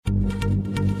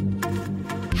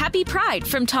Happy Pride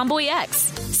from Tomboy X,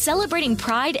 celebrating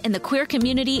pride and the queer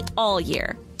community all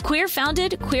year. Queer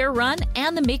founded, queer run,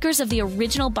 and the makers of the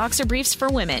original boxer briefs for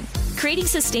women, creating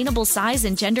sustainable size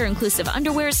and gender inclusive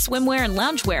underwear, swimwear, and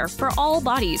loungewear for all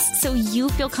bodies so you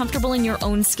feel comfortable in your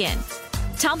own skin.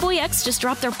 Tomboy X just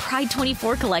dropped their Pride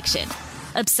 24 collection.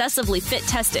 Obsessively fit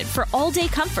tested for all day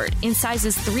comfort in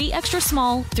sizes 3 extra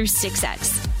small through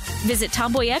 6X. Visit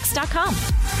tomboyx.com.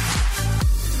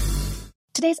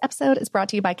 Today's episode is brought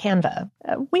to you by Canva.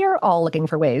 We're all looking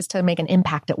for ways to make an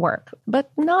impact at work, but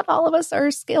not all of us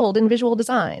are skilled in visual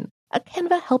design.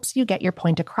 Canva helps you get your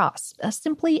point across,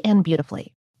 simply and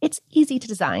beautifully. It's easy to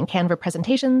design Canva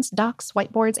presentations, docs,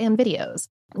 whiteboards, and videos.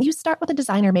 You start with a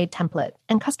designer-made template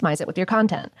and customize it with your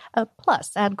content.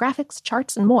 Plus, add graphics,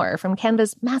 charts, and more from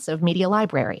Canva's massive media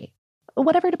library.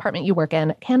 Whatever department you work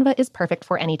in, Canva is perfect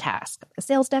for any task.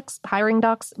 Sales decks, hiring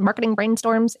docs, marketing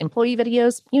brainstorms, employee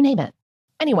videos, you name it.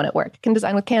 Anyone at work can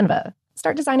design with Canva.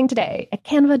 Start designing today at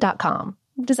canva.com.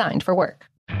 Designed for work.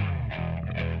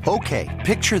 Okay,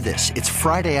 picture this. It's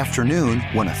Friday afternoon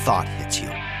when a thought hits you.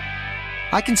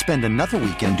 I can spend another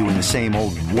weekend doing the same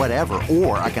old whatever,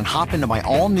 or I can hop into my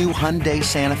all-new Hyundai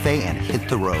Santa Fe and hit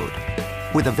the road.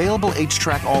 With available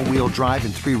H-Track all-wheel drive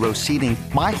and 3-row seating,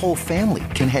 my whole family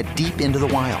can head deep into the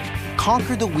wild.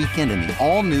 Conquer the weekend in the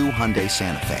all-new Hyundai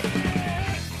Santa Fe.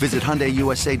 Visit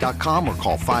HyundaiUSA.com or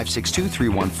call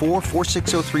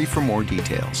 562-314-4603 for more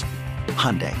details.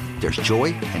 Hyundai, there's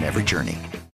joy in every journey.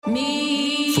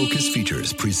 Focus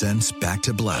Features presents Back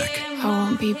to Black. I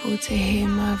want people to hear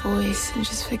my voice and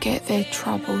just forget their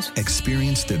troubles.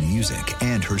 Experience the music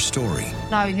and her story.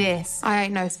 Know this, I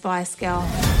ain't no Spice Girl.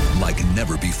 Like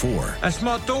never before. That's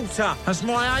my daughter. That's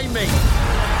my Amy.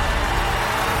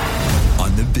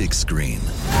 On the big screen.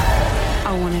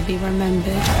 I want to be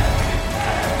remembered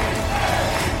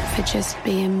for just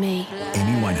being me.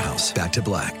 Amy Winehouse, Back to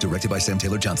Black, directed by Sam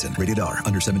Taylor Johnson. Rated R,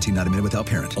 under 17, not a minute without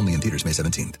parent. Only in theaters May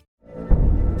 17th.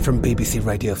 From BBC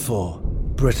Radio 4,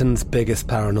 Britain's biggest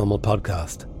paranormal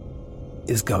podcast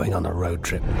is going on a road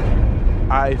trip.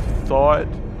 I thought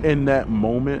in that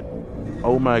moment,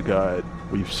 oh my God,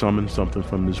 we've summoned something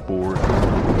from this board.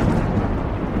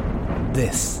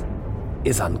 This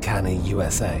is Uncanny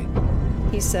USA.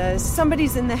 He says,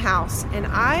 somebody's in the house, and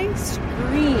I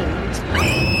screamed.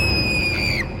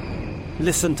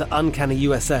 Listen to Uncanny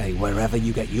USA wherever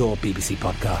you get your BBC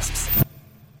podcasts,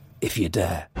 if you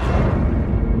dare.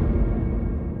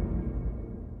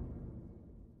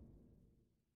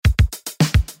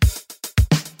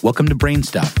 Welcome to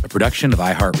Brainstuff, a production of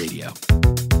iHeartRadio.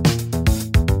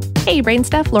 Hey,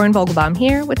 Brainstuff, Lauren Vogelbaum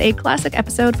here with a classic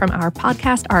episode from our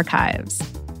podcast archives.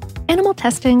 Animal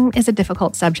testing is a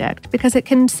difficult subject because it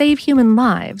can save human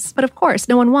lives, but of course,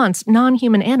 no one wants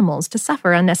non-human animals to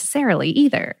suffer unnecessarily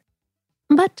either.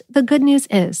 But the good news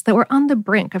is that we're on the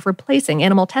brink of replacing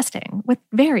animal testing with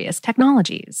various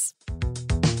technologies.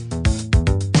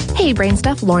 Hey,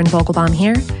 Brainstuff, Lauren Vogelbaum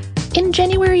here. In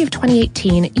January of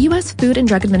 2018, U.S. Food and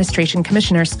Drug Administration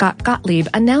Commissioner Scott Gottlieb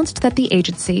announced that the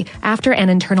agency, after an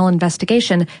internal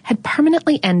investigation, had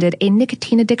permanently ended a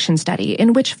nicotine addiction study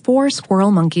in which 4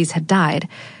 squirrel monkeys had died.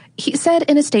 He said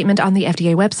in a statement on the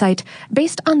FDA website,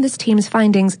 based on this team's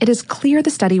findings, it is clear the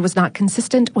study was not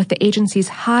consistent with the agency's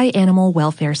high animal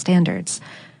welfare standards.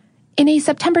 In a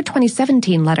September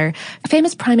 2017 letter,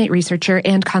 famous primate researcher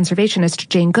and conservationist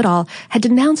Jane Goodall had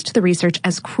denounced the research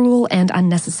as cruel and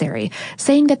unnecessary,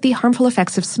 saying that the harmful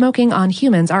effects of smoking on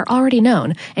humans are already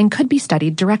known and could be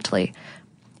studied directly.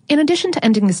 In addition to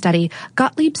ending the study,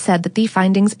 Gottlieb said that the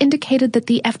findings indicated that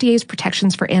the FDA's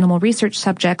protections for animal research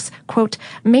subjects, quote,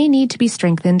 may need to be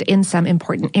strengthened in some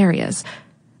important areas.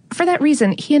 For that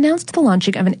reason, he announced the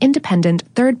launching of an independent,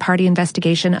 third-party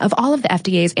investigation of all of the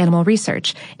FDA's animal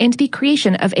research and the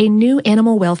creation of a new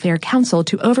Animal Welfare Council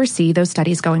to oversee those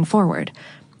studies going forward.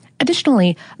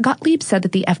 Additionally, Gottlieb said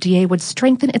that the FDA would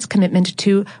strengthen its commitment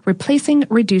to replacing,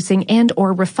 reducing,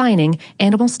 and/or refining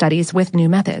animal studies with new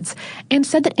methods, and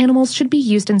said that animals should be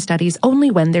used in studies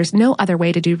only when there's no other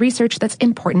way to do research that's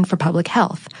important for public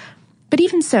health. But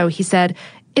even so, he said,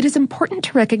 it is important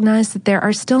to recognize that there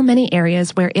are still many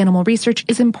areas where animal research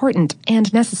is important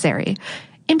and necessary.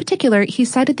 In particular, he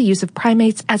cited the use of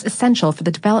primates as essential for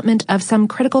the development of some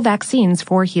critical vaccines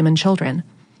for human children.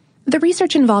 The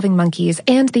research involving monkeys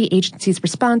and the agency's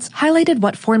response highlighted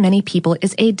what for many people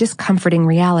is a discomforting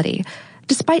reality.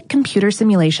 Despite computer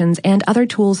simulations and other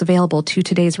tools available to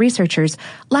today's researchers,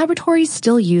 laboratories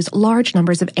still use large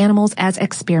numbers of animals as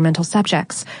experimental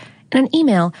subjects. In an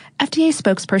email, FDA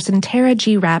spokesperson Tara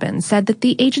G. Rabin said that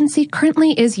the agency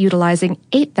currently is utilizing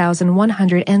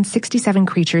 8,167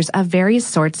 creatures of various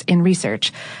sorts in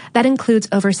research. That includes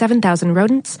over 7,000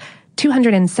 rodents,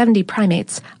 270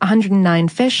 primates, 109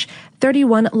 fish,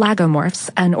 31 lagomorphs,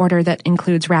 an order that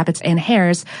includes rabbits and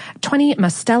hares, 20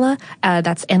 mustela,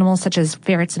 that's animals such as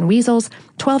ferrets and weasels,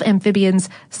 12 amphibians,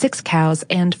 6 cows,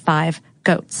 and 5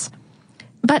 goats.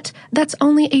 But that's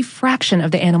only a fraction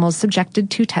of the animals subjected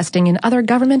to testing in other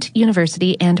government,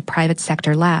 university, and private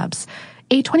sector labs.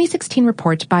 A 2016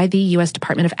 report by the U.S.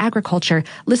 Department of Agriculture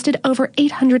listed over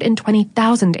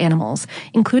 820,000 animals,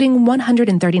 including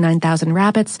 139,000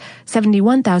 rabbits,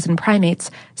 71,000 primates,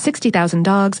 60,000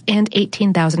 dogs, and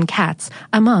 18,000 cats,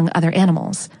 among other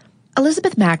animals.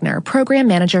 Elizabeth Magner, program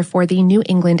manager for the New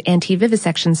England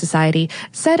Anti-Vivisection Society,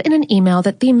 said in an email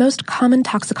that the most common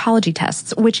toxicology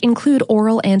tests, which include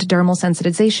oral and dermal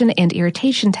sensitization and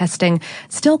irritation testing,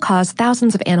 still cause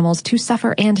thousands of animals to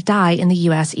suffer and die in the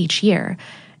U.S. each year.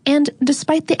 And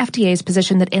despite the FDA's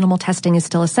position that animal testing is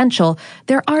still essential,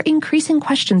 there are increasing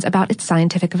questions about its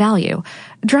scientific value.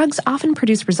 Drugs often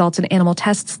produce results in animal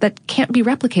tests that can't be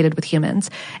replicated with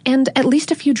humans, and at least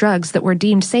a few drugs that were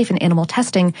deemed safe in animal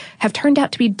testing have turned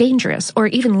out to be dangerous or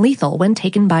even lethal when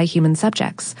taken by human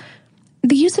subjects.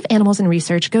 The use of animals in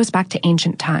research goes back to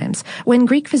ancient times, when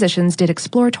Greek physicians did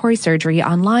exploratory surgery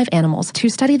on live animals to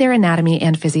study their anatomy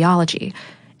and physiology.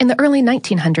 In the early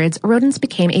 1900s, rodents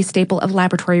became a staple of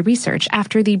laboratory research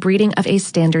after the breeding of a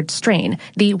standard strain,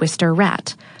 the Worcester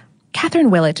rat. Catherine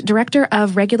Willett, Director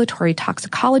of Regulatory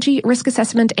Toxicology, Risk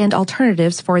Assessment, and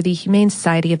Alternatives for the Humane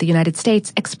Society of the United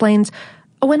States, explains,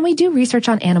 "When we do research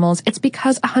on animals, it's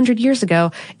because 100 years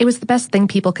ago, it was the best thing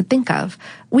people could think of.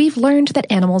 We've learned that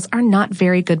animals are not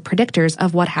very good predictors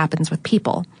of what happens with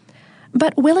people."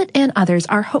 But Willett and others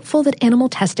are hopeful that animal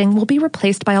testing will be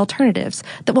replaced by alternatives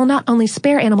that will not only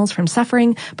spare animals from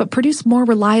suffering, but produce more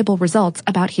reliable results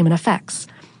about human effects.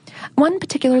 One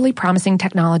particularly promising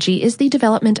technology is the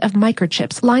development of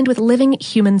microchips lined with living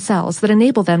human cells that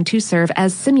enable them to serve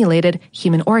as simulated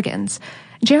human organs.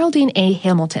 Geraldine A.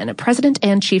 Hamilton, President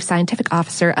and Chief Scientific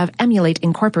Officer of Emulate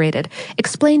Incorporated,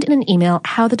 explained in an email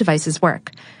how the devices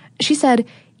work. She said,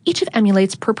 "Each of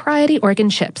Emulate's proprietary organ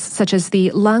chips, such as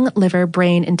the lung, liver,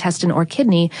 brain, intestine, or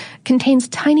kidney, contains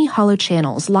tiny hollow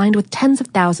channels lined with tens of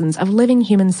thousands of living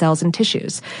human cells and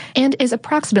tissues, and is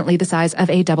approximately the size of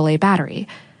a AA battery.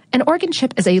 An organ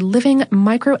chip is a living,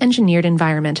 micro-engineered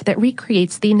environment that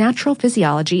recreates the natural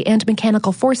physiology and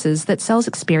mechanical forces that cells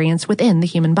experience within the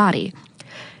human body."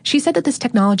 She said that this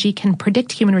technology can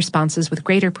predict human responses with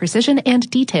greater precision and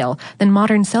detail than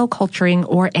modern cell culturing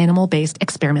or animal-based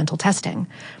experimental testing.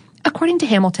 According to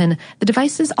Hamilton, the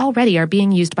devices already are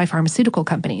being used by pharmaceutical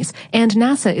companies, and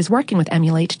NASA is working with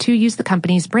Emulate to use the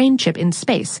company's brain chip in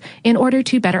space in order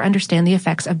to better understand the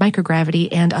effects of microgravity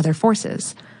and other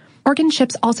forces. Organ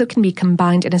chips also can be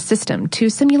combined in a system to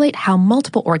simulate how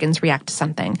multiple organs react to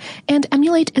something, and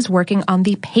Emulate is working on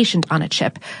the patient on a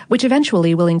chip, which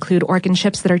eventually will include organ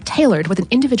chips that are tailored with an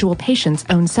individual patient's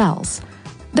own cells.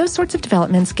 Those sorts of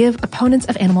developments give opponents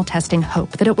of animal testing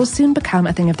hope that it will soon become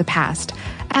a thing of the past.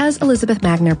 As Elizabeth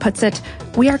Magner puts it,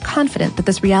 "We are confident that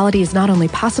this reality is not only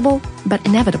possible, but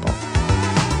inevitable."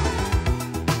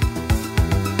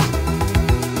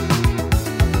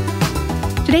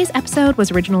 Today's episode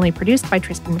was originally produced by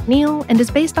Tristan McNeil and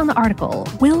is based on the article,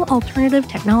 "Will Alternative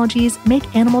Technologies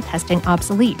Make Animal Testing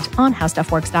Obsolete?" on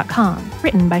HowStuffWorks.com,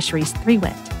 written by Charisse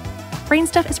Threewitt.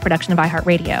 Brainstuff is a production of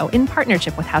iHeartRadio in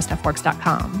partnership with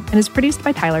HowStuffWorks.com and is produced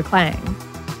by Tyler Klang.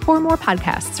 For more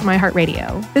podcasts from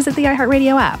iHeartRadio, visit the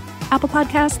iHeartRadio app, Apple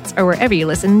Podcasts, or wherever you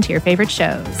listen to your favorite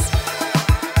shows.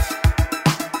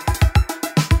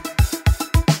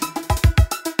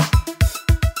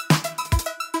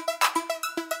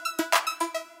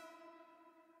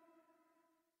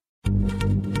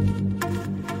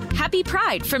 Happy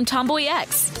Pride from Tomboy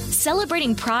X,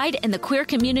 celebrating pride and the queer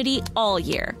community all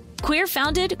year. Queer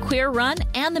founded, queer run,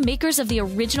 and the makers of the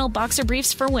original boxer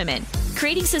briefs for women,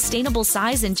 creating sustainable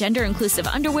size and gender inclusive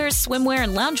underwear, swimwear,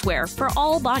 and loungewear for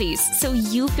all bodies so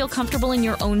you feel comfortable in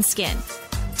your own skin.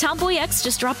 Tomboy X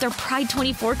just dropped their Pride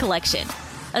 24 collection.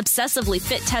 Obsessively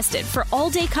fit tested for all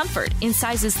day comfort in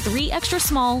sizes 3 extra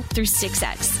small through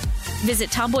 6X. Visit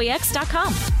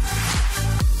tomboyx.com.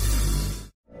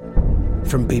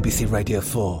 From BBC Radio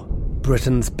 4,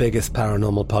 Britain's biggest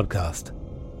paranormal podcast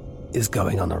is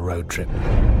going on a road trip.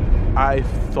 I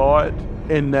thought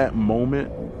in that moment,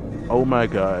 oh my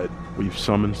God, we've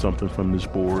summoned something from this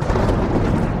board.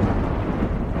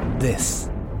 This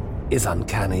is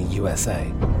Uncanny USA.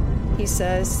 He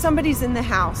says, somebody's in the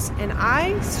house, and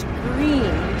I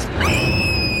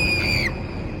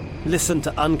Listen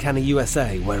to Uncanny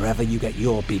USA wherever you get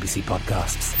your BBC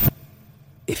podcasts,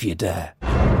 if you dare.